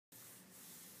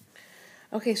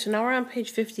Okay, so now we're on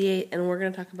page 58, and we're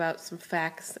going to talk about some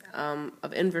facts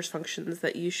of inverse functions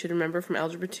that you should remember from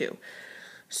Algebra 2.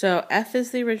 So f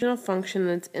is the original function,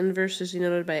 and its inverse is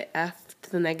denoted by f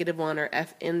to the negative 1, or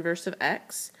f inverse of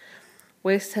x.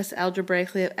 Ways to test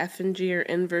algebraically if f and g are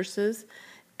inverses.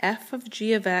 F of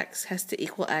g of x has to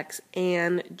equal x,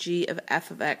 and g of f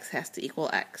of x has to equal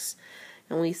x.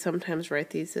 And we sometimes write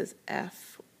these as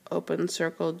f open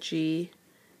circle g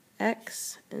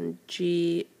x and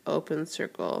g open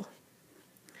circle.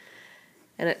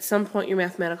 And at some point your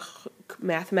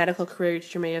mathematical career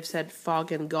teacher may have said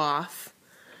Fogg and Goff,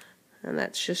 and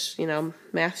that's just,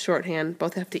 math shorthand.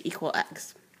 Both have to equal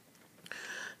x.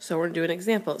 So we're going to do an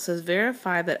example. It says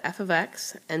verify that f of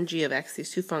x and g of x, these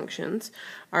two functions,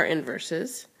 are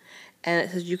inverses. And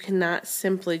it says you cannot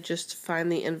simply just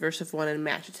find the inverse of one and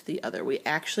match it to the other. We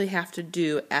actually have to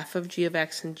do f of g of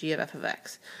x and g of f of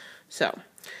x. So,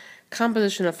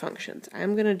 composition of functions.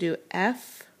 I'm going to do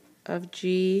f of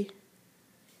g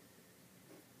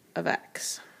of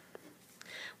x,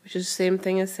 which is the same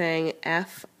thing as saying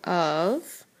f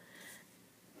of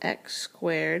x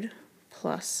squared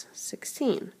plus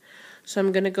 16. So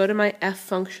I'm going to go to my f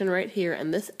function right here,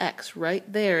 and this x right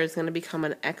there is going to become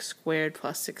an x squared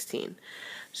plus 16.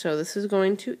 So this is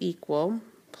going to equal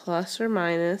plus or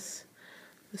minus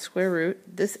the square root.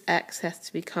 This x has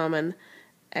to become an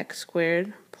x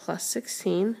squared plus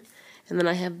 16, and then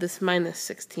I have this minus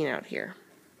 16 out here.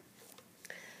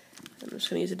 I'm just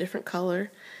going to use a different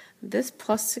color. This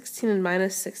plus 16 and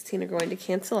minus 16 are going to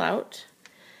cancel out,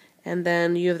 and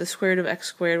then you have the square root of x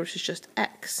squared, which is just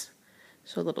x.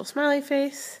 So a little smiley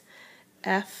face,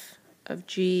 f of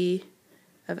g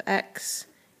of x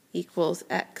equals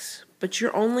x. But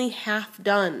you're only half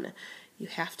done. You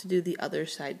have to do the other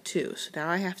side too. So now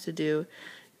I have to do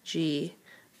g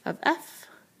of f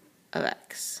of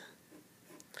x.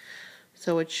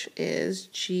 So which is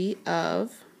g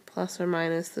of plus or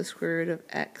minus the square root of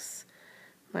x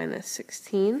minus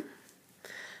 16.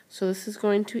 So this is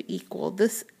going to equal,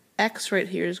 this x right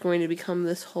here is going to become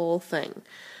this whole thing.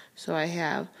 So I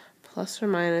have plus or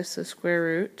minus the square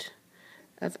root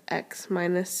of x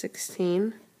minus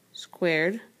 16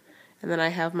 squared, and then I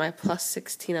have my plus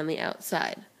 16 on the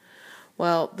outside.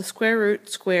 Well, the square root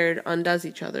squared undoes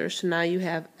each other, so now you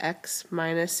have x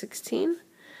minus 16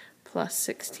 plus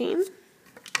 16.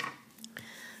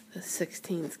 The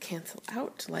 16s cancel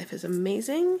out. Life is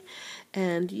amazing.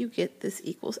 And you get this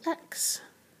equals x.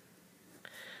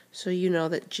 So you know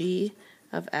that g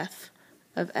of f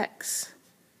of x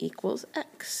equals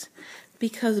x.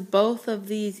 Because both of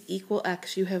these equal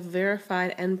x, you have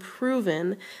verified and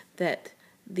proven that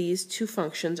these two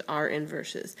functions are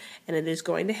inverses. And it is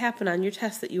going to happen on your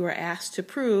test that you are asked to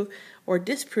prove or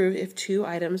disprove if two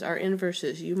items are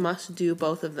inverses. You must do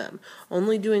both of them.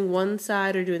 Only doing one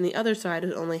side or doing the other side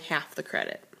is only half the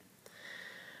credit.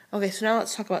 Okay, so now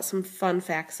let's talk about some fun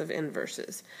facts of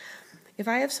inverses. If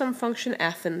I have some function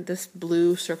f, and this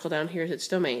blue circle down here is its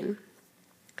domain,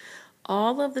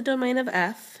 all of the domain of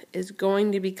f is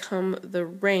going to become the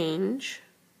range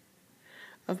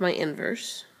of my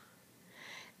inverse,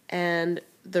 and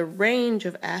the range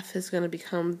of f is going to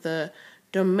become the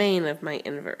domain of my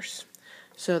inverse.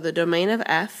 So the domain of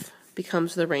f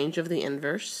becomes the range of the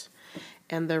inverse,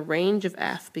 and the range of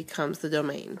f becomes the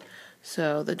domain.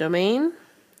 So the domain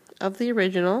of the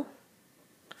original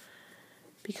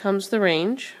becomes the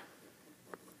range.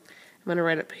 I'm going to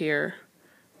write up here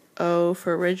O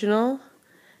for original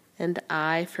and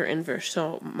I for inverse.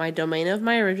 So my domain of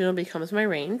my original becomes my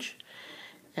range,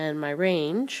 and my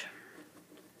range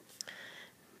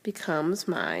becomes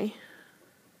my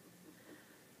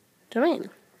domain.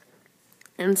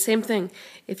 And same thing,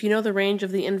 if you know the range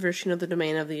of the inverse, you know the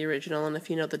domain of the original, and if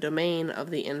you know the domain of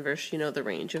the inverse, you know the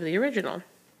range of the original.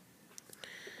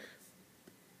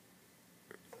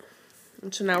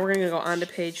 And so now we're going to go on to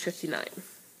page 59.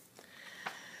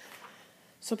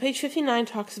 So page 59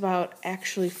 talks about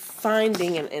actually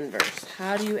finding an inverse.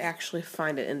 How do you actually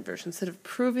find an inverse? Instead of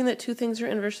proving that two things are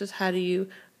inverses, how do you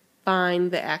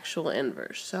find the actual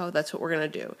inverse? So that's what we're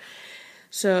going to do.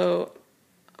 So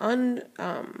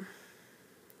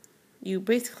you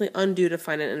basically undo to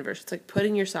find an inverse. It's like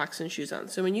putting your socks and shoes on.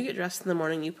 So when you get dressed in the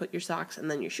morning, you put your socks and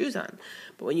then your shoes on.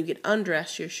 But when you get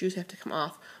undressed, your shoes have to come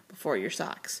off before your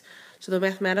socks. So the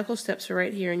mathematical steps are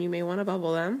right here, and you may want to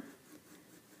bubble them.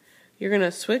 You're going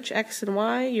to switch x and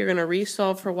y, you're going to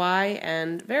resolve for y,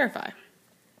 and verify.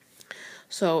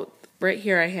 So right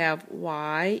here I have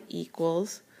y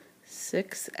equals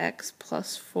 6x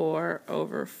plus 4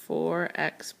 over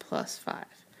 4x plus 5.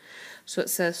 So it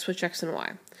says switch x and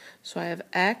y. So I have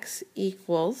x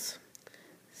equals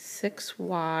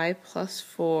 6y plus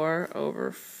 4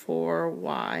 over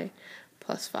 4y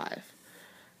plus 5.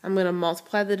 I'm going to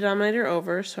multiply the denominator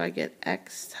over, so I get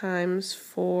x times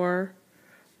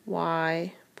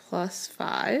 4y plus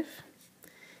 5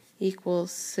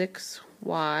 equals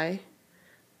 6y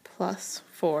plus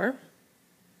 4.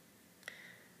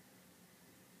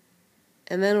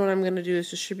 And then what I'm going to do is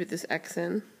distribute this x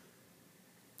in.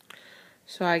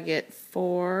 So I get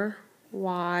 4yx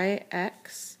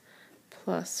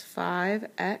plus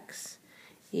 5x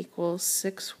equals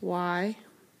 6y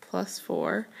plus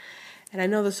 4. And I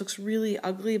know this looks really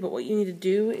ugly, but what you need to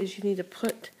do is you need to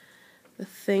put the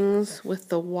things with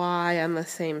the y on the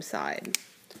same side.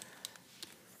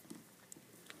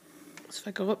 So if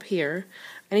I go up here,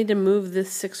 I need to move this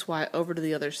 6y over to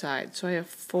the other side. So I have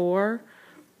 4yx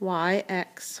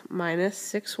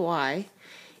minus 6y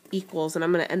equals, and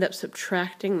I'm going to end up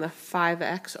subtracting the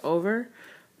 5x over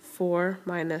 4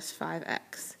 minus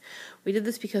 5x. We did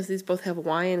this because these both have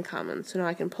y in common. So now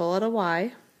I can pull out a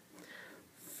y.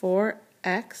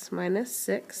 4x minus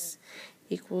 6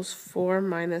 equals 4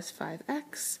 minus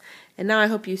 5x. And now I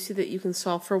hope you see that you can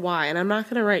solve for y. And I'm not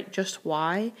going to write just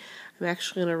y. I'm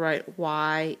actually going to write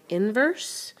y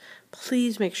inverse.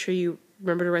 Please make sure you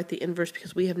remember to write the inverse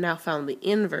because we have now found the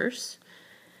inverse.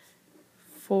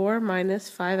 4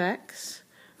 minus 5x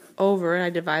over, and I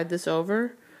divide this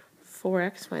over,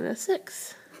 4x minus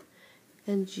 6.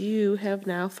 And you have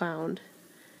now found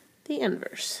the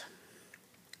inverse.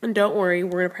 And don't worry,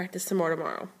 we're going to practice some more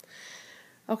tomorrow.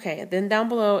 Okay, then down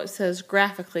below it says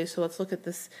graphically, so let's look at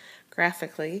this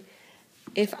graphically.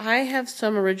 If I have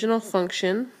some original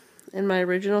function, and my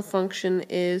original function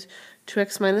is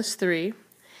 2x minus 3,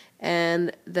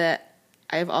 and that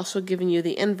I have also given you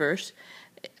the inverse,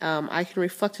 I can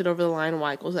reflect it over the line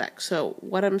y equals x. So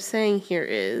what I'm saying here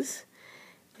is,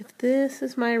 if this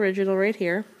is my original right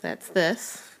here, that's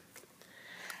this,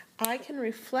 I can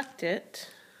reflect it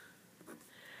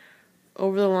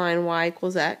over the line y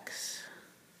equals x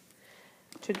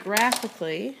to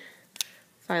graphically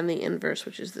find the inverse,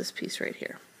 which is this piece right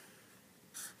here.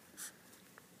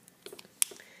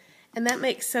 And that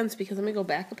makes sense because, let me go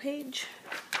back a page.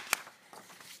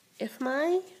 If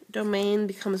my domain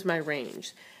becomes my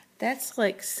range, that's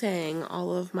like saying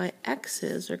all of my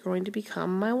x's are going to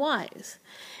become my y's.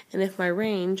 And if my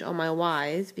range, all my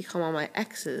y's, become all my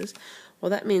x's, well,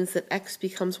 that means that x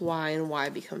becomes y and y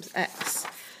becomes x.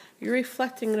 You're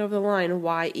reflecting it over the line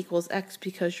y equals x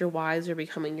because your y's are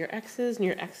becoming your x's and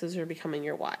your x's are becoming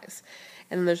your y's.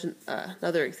 And then there's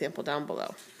another example down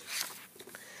below.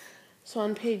 So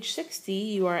on page 60,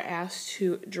 you are asked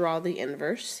to draw the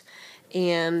inverse.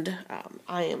 And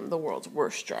I am the world's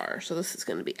worst drawer, so this is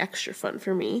going to be extra fun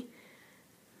for me.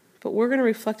 But we're going to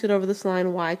reflect it over this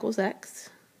line y equals x.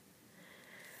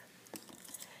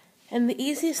 And the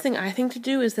easiest thing I think to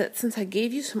do is that since I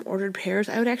gave you some ordered pairs,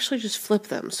 I would actually just flip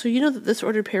them. So you know that this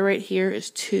ordered pair right here is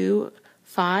 2,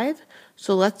 5.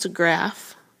 So let's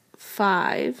graph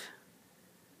 5,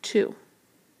 2.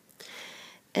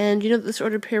 And you know that this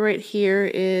ordered pair right here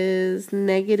is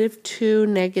 -2,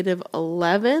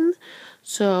 -11.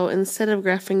 So instead of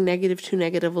graphing -2,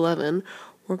 -11,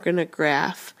 we're going to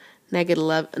graph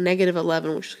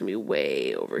 -11, which is going to be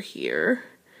way over here,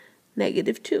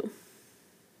 -2.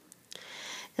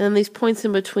 And then these points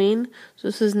in between, so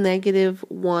this is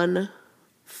 -1,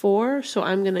 4. So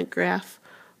I'm going to graph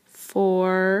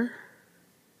 4,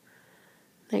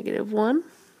 -1.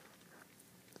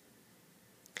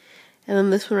 And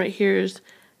then this one right here is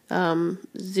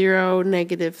 0,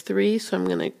 -3, so I'm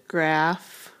going to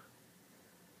graph,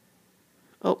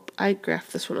 oh, I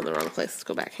graphed this one in the wrong place. Let's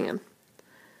go back, hang on.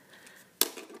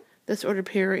 This ordered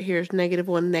pair right here is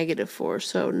 -1, -4,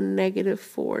 so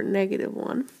 -4,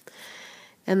 -1.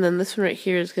 And then this one right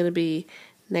here is going to be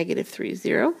 -3,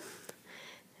 0.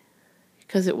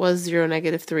 Because it was 0,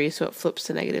 -3, so it flips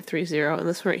to -3, 0. And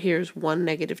this one right here is 1,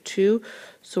 -2,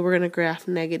 so we're going to graph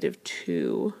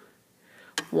 -2,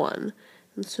 1.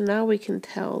 And so now we can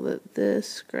tell that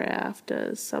this graph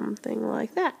does something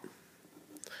like that.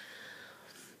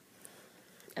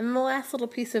 And the last little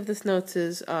piece of this notes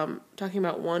is talking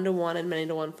about one-to-one and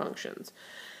many-to-one functions.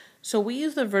 So we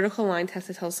use the vertical line test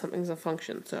to tell something's a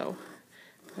function. So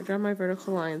if I draw my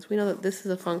vertical lines, we know that this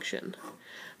is a function.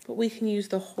 But we can use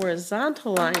the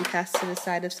horizontal line test to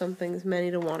decide if something's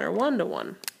many-to-one or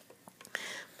one-to-one.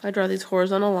 If I draw these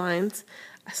horizontal lines,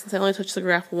 since I only touch the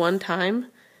graph one time,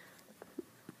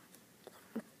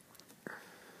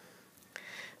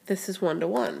 this is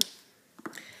 1-to-1.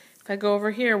 If I go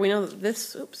over here, we know that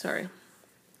this, If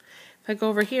I go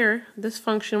over here, this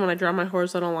function, when I draw my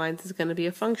horizontal lines, is going to be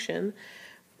a function.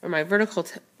 or my vertical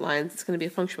lines, it's going to be a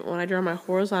function. But when I draw my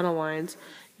horizontal lines,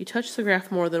 you touch the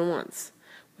graph more than once,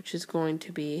 which is going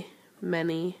to be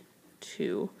many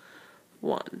to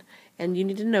 1. And you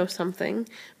need to know something.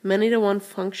 Many to 1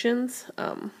 functions,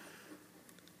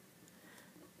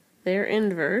 their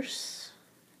inverse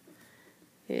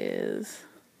is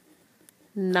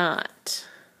not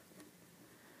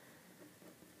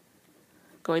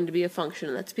going to be a function.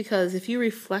 And that's because if you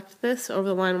reflect this over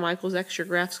the line y equals x, your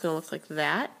graph's going to look like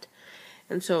that.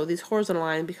 And so these horizontal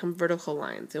lines become vertical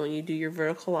lines. And when you do your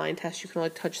vertical line test, you can only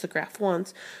touch the graph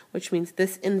once, which means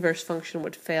this inverse function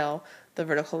would fail the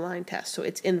vertical line test. So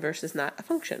its inverse is not a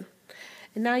function.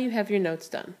 And now you have your notes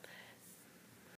done.